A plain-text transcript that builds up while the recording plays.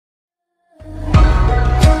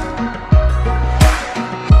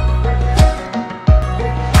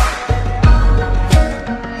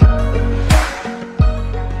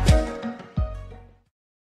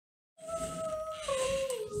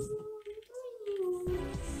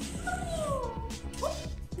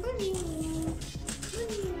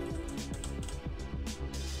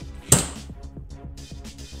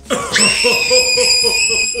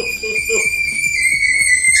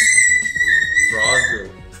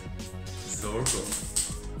Project Zorgo.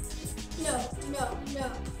 No.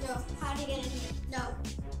 How to get in here? No.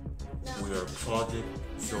 We are Project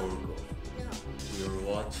Zorgo. No. We are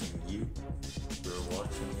watching you. We're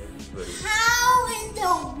watching everybody. How in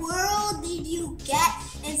the world did you get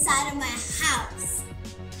inside of my house?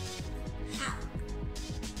 How?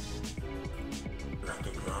 Like a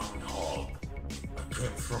groundhog. I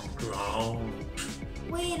came from ground.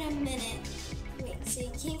 Wait a minute. Wait, so you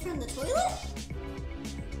came from the toilet?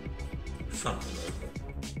 Something like that.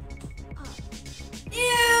 Ew!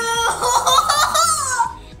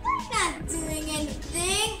 I'm not doing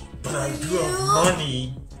anything. But I do have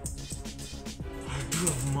money. I do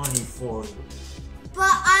have money for you.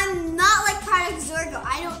 But I'm not like Product Zorgo.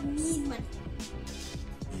 I don't need money.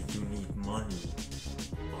 You do need money,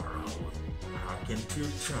 or I will hack into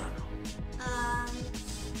your channel.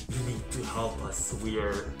 You need to help us. We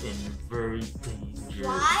are in very danger.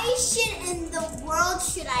 Why in the world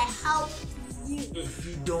should I help you? If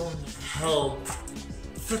you don't help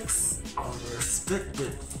fix our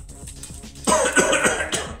respected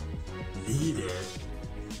leader,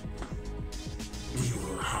 we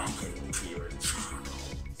will hack into your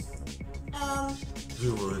channel.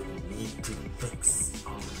 You will need to fix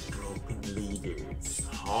our broken leader's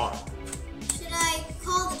heart. Should I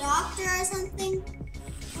call the doctor or something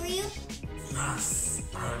for you? Yes,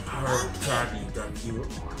 I've heard, Taby, that you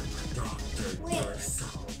are a doctor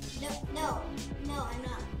yourself. No, I'm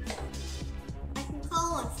not. I can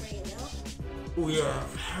call one for you though. We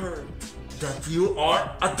have heard that you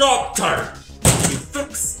are a doctor. You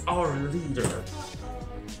fix our leader.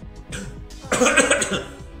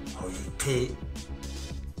 How you pay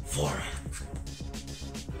for it?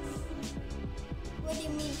 What do you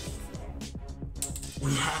mean?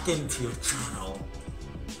 We hack into your channel.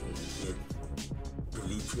 We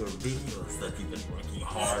delete your videos that you've been working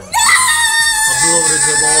hard. Uploading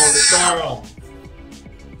them all the time.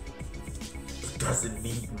 It doesn't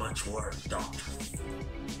need much work, doctor.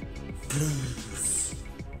 Please.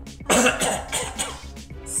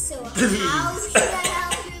 So Please. how should I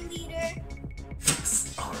help your leader?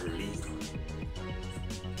 Fix our leader.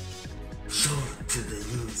 Show it to the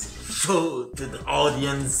user. Show it to the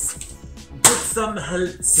audience. Get some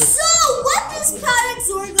help. So what this Product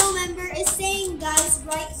Zorgo member is saying, guys,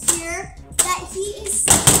 right here, that he is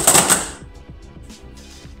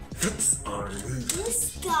Fix our leader.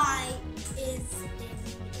 this guy is the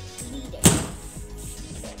leader.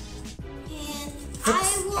 And I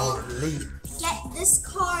Fix will our leader. get this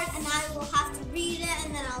card and I will have to read it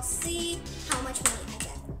and then I'll see how much money I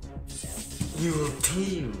get. We will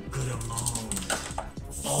pay you good amount.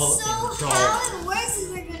 All So in how dark. it works is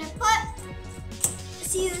we're gonna put,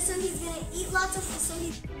 see, so he's gonna eat lots of,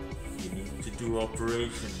 You need to do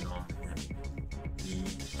operation on him. He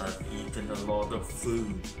has eaten a lot of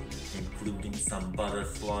food, including some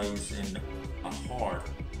butterflies and a heart,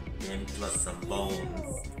 and plus some bones, Ew,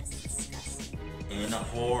 that's disgusting. and a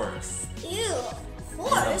horse, Ew, and a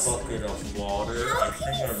horse? bucket of water. How I can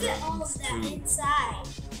think you I fit all read of that through. inside?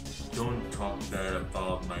 Don't talk bad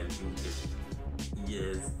about my leader. He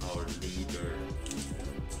is our leader.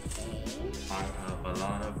 Okay. I have a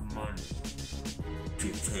lot of money to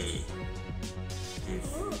pay if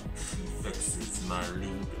she fixes my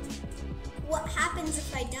leader. What happens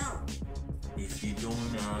if I don't? If you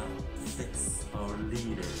don't fix our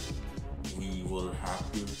leader, we will hack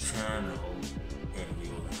your channel and we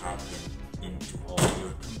will hack it into all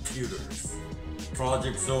your computers.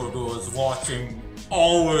 Project Zorgo is watching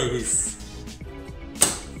always.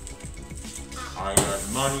 I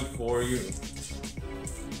got money for you.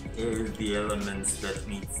 Here's the elements that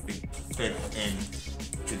needs to fit in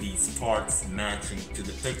to these parts matching to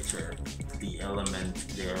the picture. The element,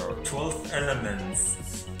 there are 12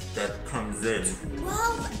 elements that comes in.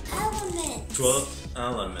 12 elements. 12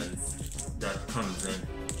 elements that comes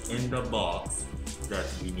in the box that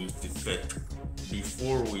we need to fit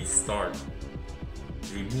before we start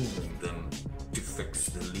removing them to fix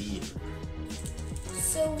the leader.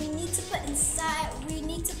 So we need to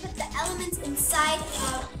put the elements inside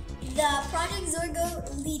of the Project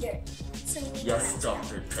Zorgo leader. So we need Yes, to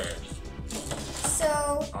Dr. Taby.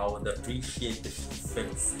 So, I would appreciate if you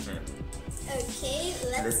fix him. okay,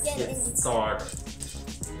 let's Let's get in. started.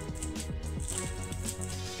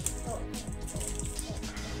 Oh.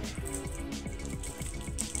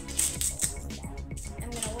 I'm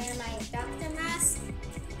gonna wear my doctor mask.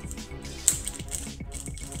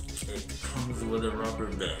 It comes with a rubber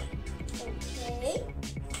band. Okay.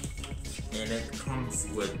 And it comes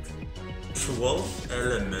with 12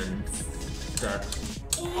 elements that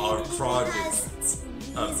our project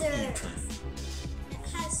of tweezers. Ethan. It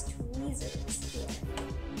has tweezers here.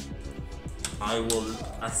 I will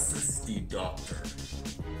assist you, Doctor.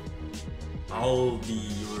 I'll be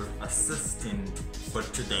your assistant for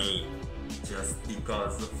today, just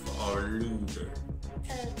because of our leader.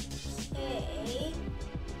 Okay.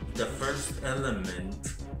 The first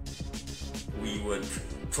element we would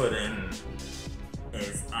put in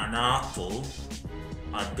is an apple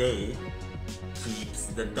a day keeps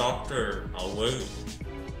the doctor away.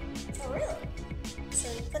 Oh, really?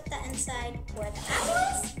 So you put that inside where the apple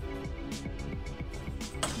is?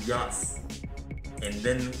 Yes. And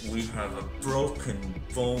then we have a broken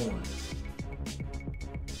bone.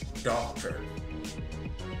 Doctor.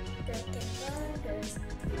 Broken bone goes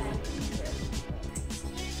back here.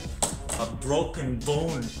 A broken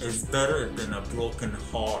bone is better than a broken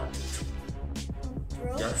heart.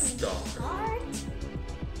 Broken Yes, doctor. heart?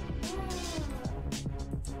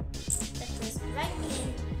 That goes right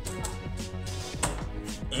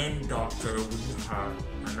in. And doctor, we have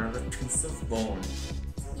another piece of bone.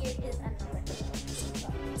 Here is another piece of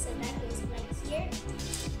bone. So that goes right here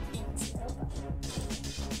into the bone.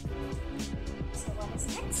 So what is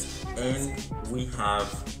next? And we have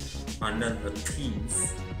another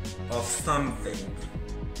piece of something.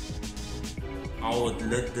 I would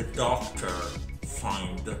let the doctor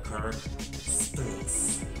find the correct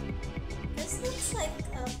space. This looks like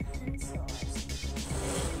a pencil or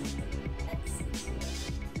something. Let's see here.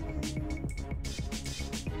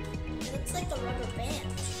 It looks like a rubber band.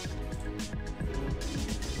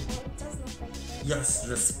 Oh, it does look like that. Yes,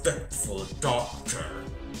 respectful doctor.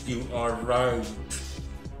 You are right.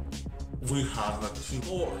 We have a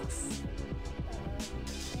keyboard.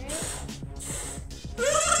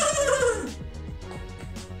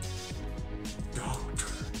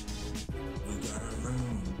 Doctor, we gotta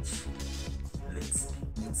range. Let's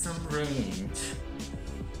need some range.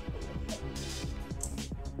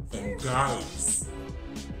 And guys,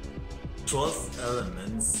 12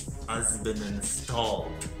 elements has been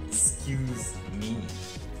installed. Excuse me.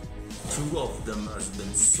 2 of them has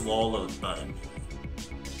been swallowed by me.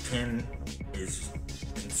 10 is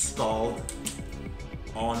installed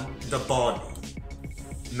on the body,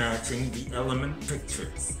 matching the element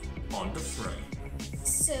pictures on the frame.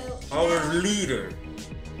 So Our now, leader,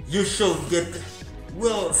 you shall get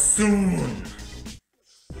well soon.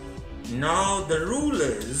 Now the rule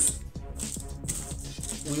is,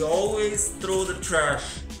 we always throw the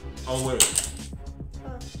trash away.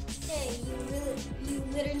 okay, you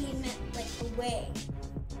literally meant like away.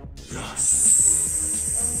 Yes.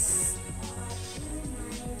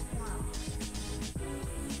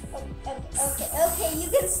 Okay, you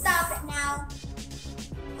can stop it now.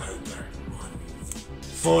 I got money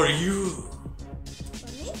for you.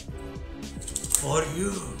 For me? For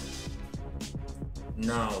you.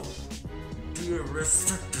 Now, dear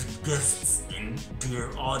respected guests and dear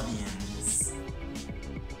audience,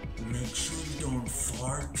 make sure you don't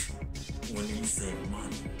fart when we say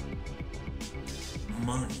money.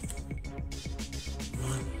 Money.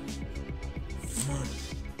 Money. Money.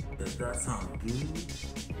 Does that sound good?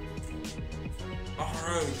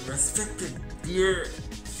 Alright, respected dear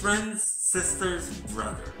friends, sisters,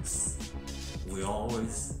 brothers. We're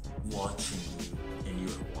always watching you and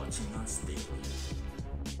you're watching us daily.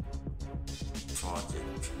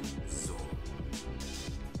 Project Zorgo.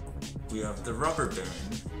 We have the rubber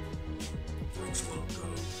band, which will go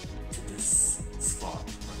to this spot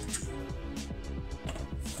right here.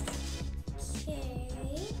 Okay.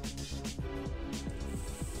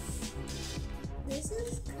 This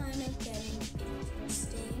is kind of getting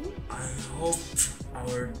interesting. I hope,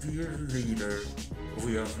 our dear leader,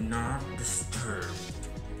 we have not disturbed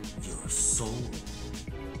your soul.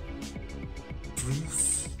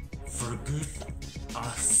 Please forgive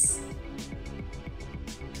us.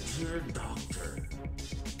 Dear doctor,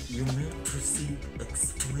 you may proceed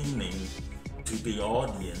explaining to the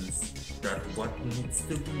audience that what needs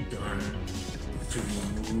to be done to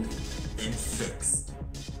remove and fix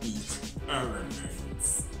each element.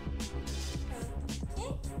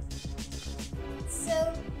 Okay.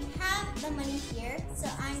 So we have the money here. So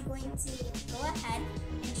I'm going to go ahead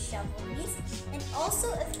and shovel these. And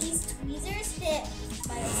also, if these tweezers hit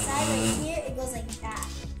by the side right here, it goes like that.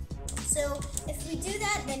 So if we do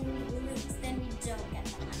that, then we lose. Then we don't get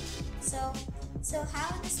the money. So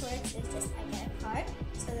how this works is just I get a card.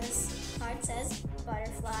 So this card says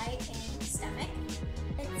butterfly and stomach.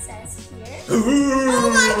 It says here. Oh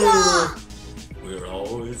my god! We're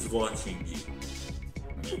always watching you.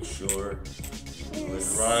 Make sure you do it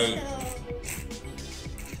right.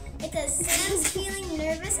 It says Sam's feeling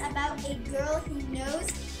nervous about a girl he knows.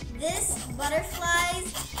 These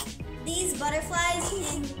butterflies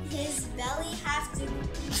in his belly have to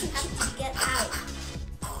get out.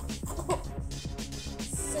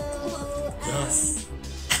 So yes,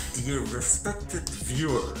 dear respected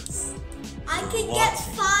viewers, I could get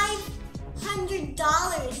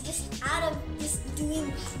 $500 just out of just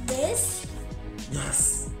doing this.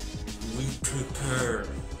 Yes, we take care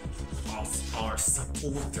of our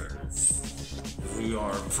supporters. We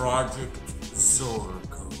are Project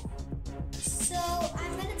Zorgo. So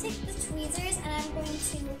I'm gonna take the tweezers and I'm going to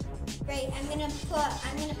I'm gonna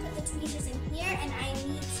put the tweezers in here, and I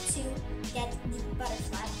need to get the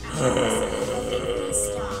butterfly out. Okay,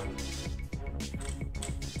 stop.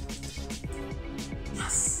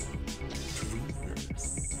 Yes, tweezers.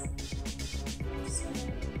 So,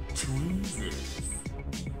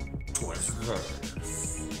 Twizzlers.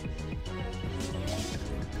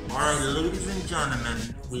 Alright, ladies and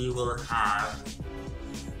gentlemen, we will have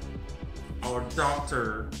our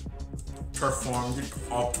doctor perform the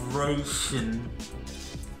Operation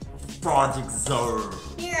Project Zorgo.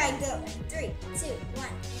 here I go. 3, 2, 1,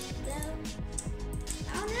 go.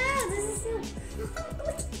 Oh no, this is so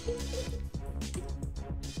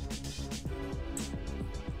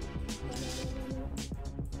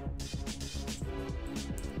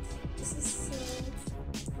This is so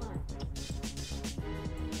fun.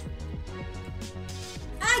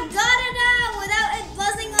 I got it out without it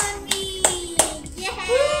buzzing on me. Yay!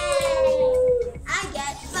 I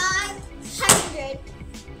get $500.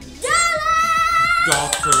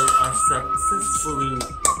 Doctor has successfully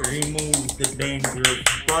removed the dangerous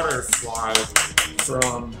butterfly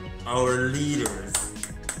from our leader's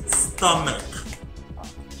stomach.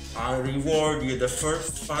 I reward you the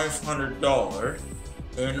first $500,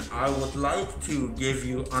 and I would like to give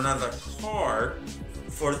you another card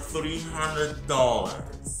for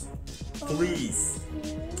 $300.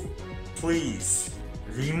 Please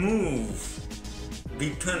remove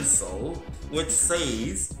the pencil which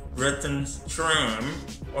says written stram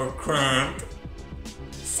or cramp.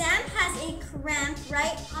 Sam has a cramp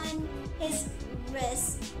right on his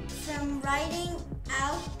wrist from writing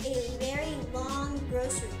out a very long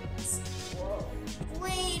grocery list. Whoa.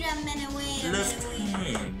 Wait a minute. Left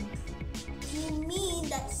hand. You mean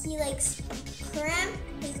that he cramped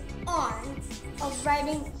his arm of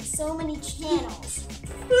writing so many channels?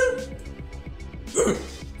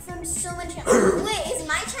 From so many channels. Wait, is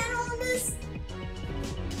my channel on this?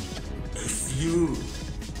 If you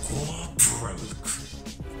cooperate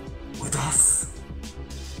with us,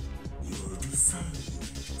 you will be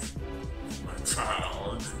saved, my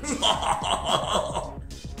child.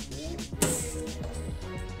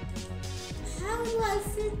 How do I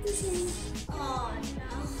fit this in? Oh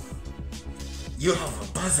no. You have a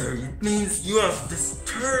buzzer. It means you have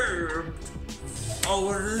disturbed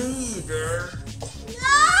our leader. No!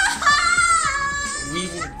 We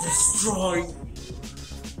will destroy you.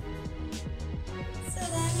 So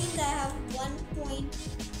that means I have 1 point. So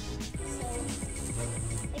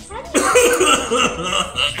it's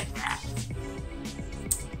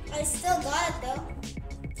I still got it though.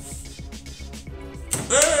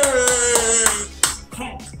 Hey!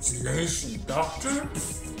 Congratulations, Doctor.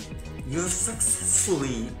 You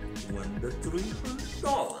successfully won the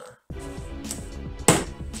 $300.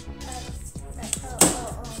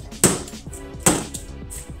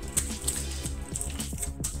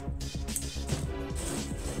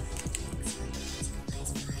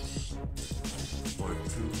 For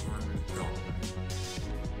 $200,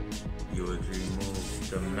 you would remove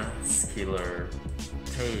the muscular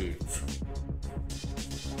tape.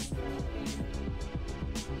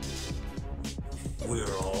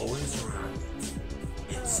 We're always right.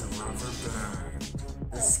 It's a rubber band.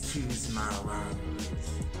 Excuse my language.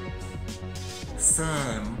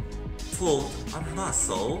 Sam pulled a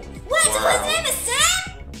muscle. What? His name is Sam?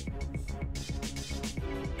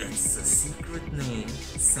 It's a secret name.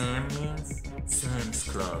 Sam means Sam's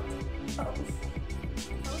Club.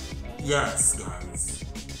 Yes, guys.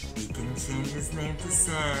 He can change his name to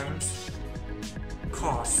Sam's,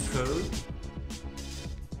 Costco,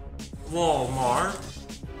 Walmart,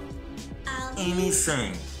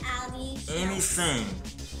 anything. Anything.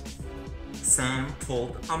 Sam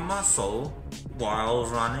pulled a muscle while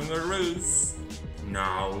running a race.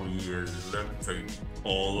 Now he is limping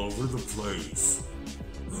all over the place.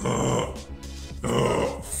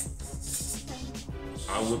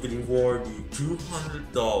 I would reward you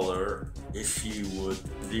 $200 if you would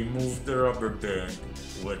remove the rubber band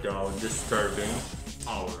without disturbing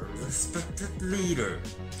our respected leader.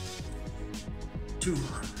 $200.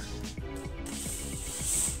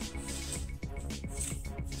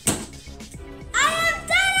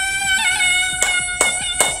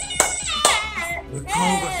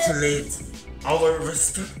 congratulate our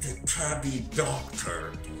respected Taby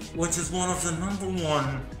doctor, which is one of the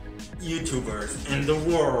 #1 YouTubers in the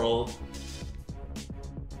world.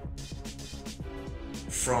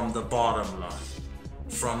 From the bottom line.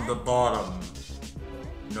 From the bottom.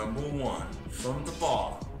 #1. From the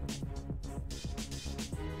bottom.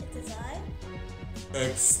 It's I?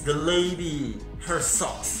 It's the lady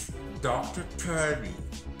herself, Dr. Taby.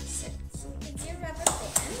 So it's your rubber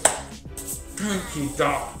band. Thank you,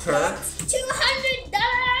 doctor. That's $200!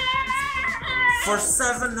 For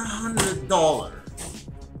 $700,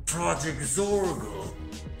 Project Zorgo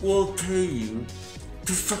will pay you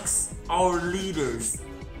to fix our leader's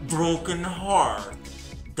broken heart.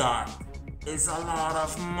 That is a lot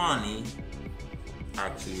of money.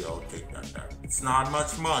 Actually, I'll take that back. It's not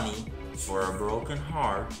much money for a broken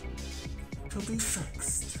heart to be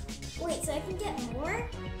fixed. Wait, so I can get more?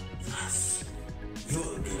 Yes,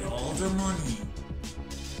 you'll get all the money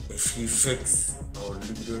if you fix our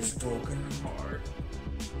leader's broken heart.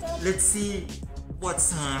 Let's see what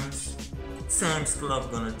Sam's Club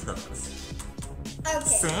gonna tell us.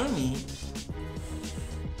 Okay. Sammy,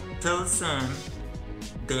 tell Sam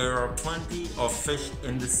there are plenty of fish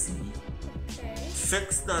in the sea. Okay.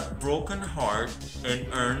 Fix that broken heart and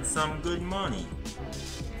earn some good money.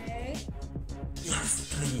 Okay.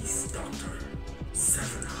 Yes, please, doctor.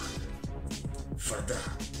 700 for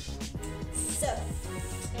that. So,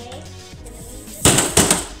 okay.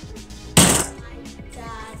 I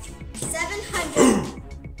got 700.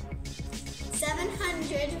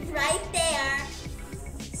 700 right there.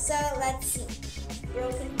 So let's see.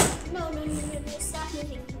 Broken. No, stop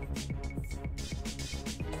moving.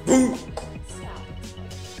 Stop.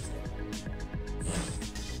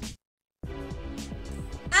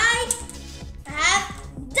 I have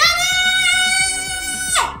done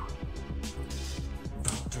it!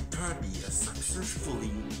 Dr. Taby has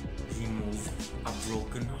successfully removed a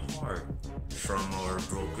broken heart from our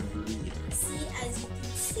broken leader. See, as you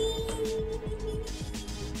can see.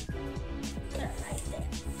 Put it right there.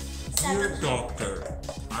 Dear doctor,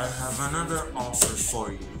 I have another offer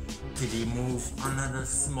for you to remove another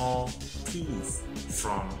small piece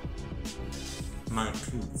from my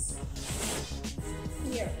piece.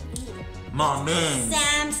 Here, eat it. My man,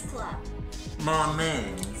 Sam's Club. my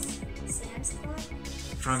man Sam's Club?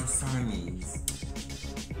 from Siamese.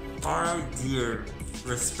 Alright, dear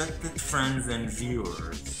respected friends and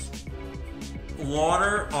viewers.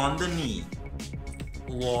 Water on the knee.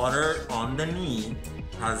 Water on the knee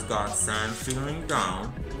has got Sam feeling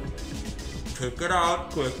down. Take it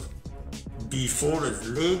out quick before his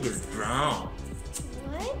leg is drowned.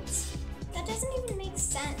 What? That doesn't even make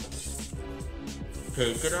sense.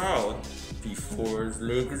 Take it out before his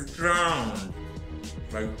leg is drowned.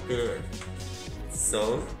 Right there.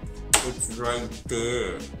 So, it's right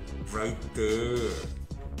there. Right there.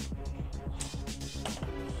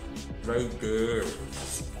 Right there.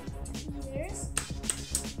 Tweezers.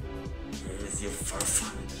 Here's your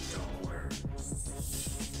 $500.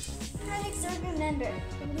 Project Zorgo member,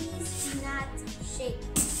 please do not shake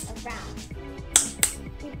around.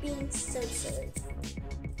 You're being so silly.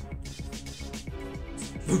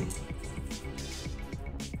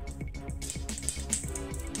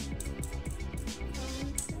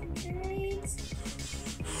 Concentrate.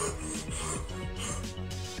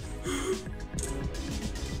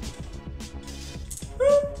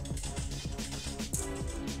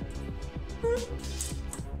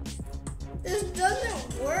 This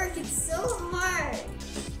doesn't work. It's so hard.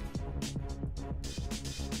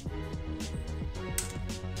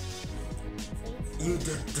 You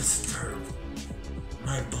did disturb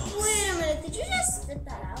my boss. Wait a minute. Did you just spit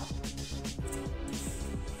that out?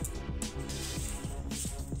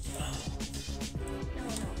 No.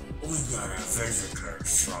 We got a visitor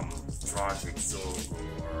from Project Zorgo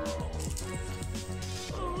World.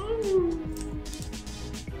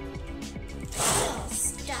 Oh,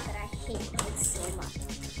 stop it. I hate it so much.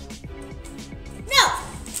 No!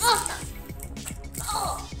 Oh, stop.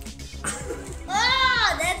 Oh. Oh,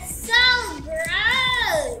 that's so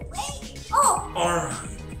gross. Wait. Oh. Alright.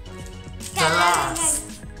 The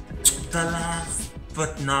last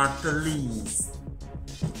but not the least,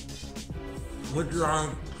 would like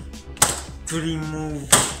to remove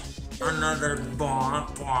another bad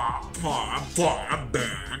part,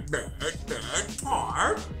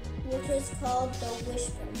 Which is called the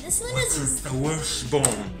wishbone. This one which is is the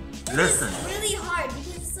wishbone. Listen. really hard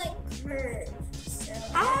because it's like curved. So.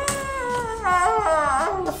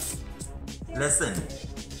 Listen.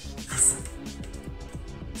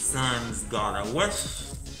 Sam's got a wish.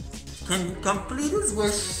 Can you complete his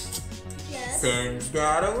wish? Yes. Sam's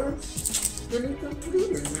got a wish. gonna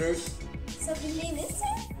complete it, miss. So his name is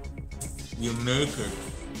Sam? You make it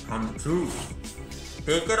come true.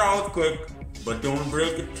 Take it out quick, but don't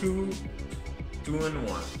break it two in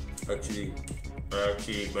one. Actually, but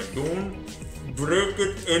don't break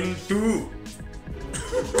it in two.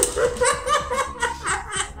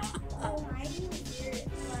 Oh, I didn't hear it.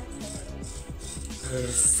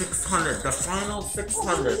 600, the final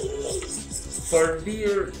 600 for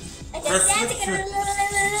dear.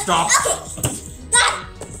 Stop. Okay, got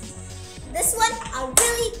it. This one, I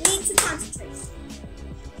really need to concentrate.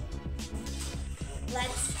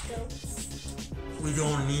 Let's go. We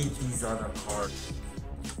don't need these other cards.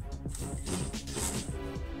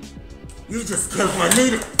 You just killed my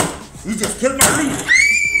leader. You just killed my leader.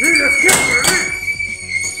 You just killed my leader.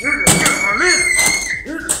 You just killed my leader.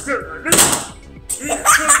 You just killed my leader. You just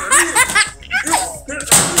killed my leader. You just killed my leader.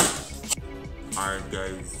 Alright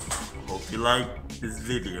guys, hope you like this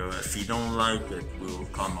video. If you don't like it, we'll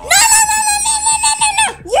come on. No!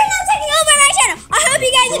 You're not taking over my channel! I hope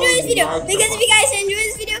you guys enjoy this video. Because if you guys enjoy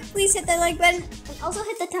this video, please hit that like button. And also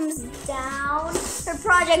hit the thumbs down for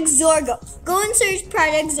Project Zorgo. Go and search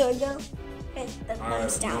Project Zorgo. Hit the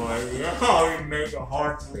thumbs down. I have no idea how you make a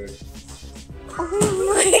heart shape.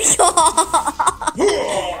 Oh my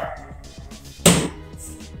god!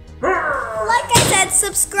 Like I said,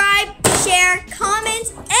 subscribe, share,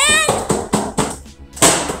 comment,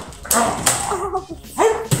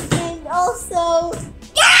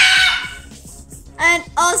 and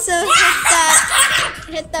also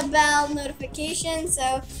hit the bell notification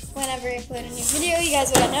so whenever I upload a new video, you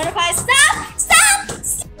guys will get notified. Stop!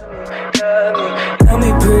 Tell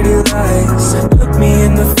me pretty lies, look me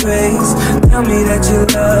in the face, tell me that you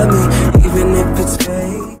love me, even if it's fake.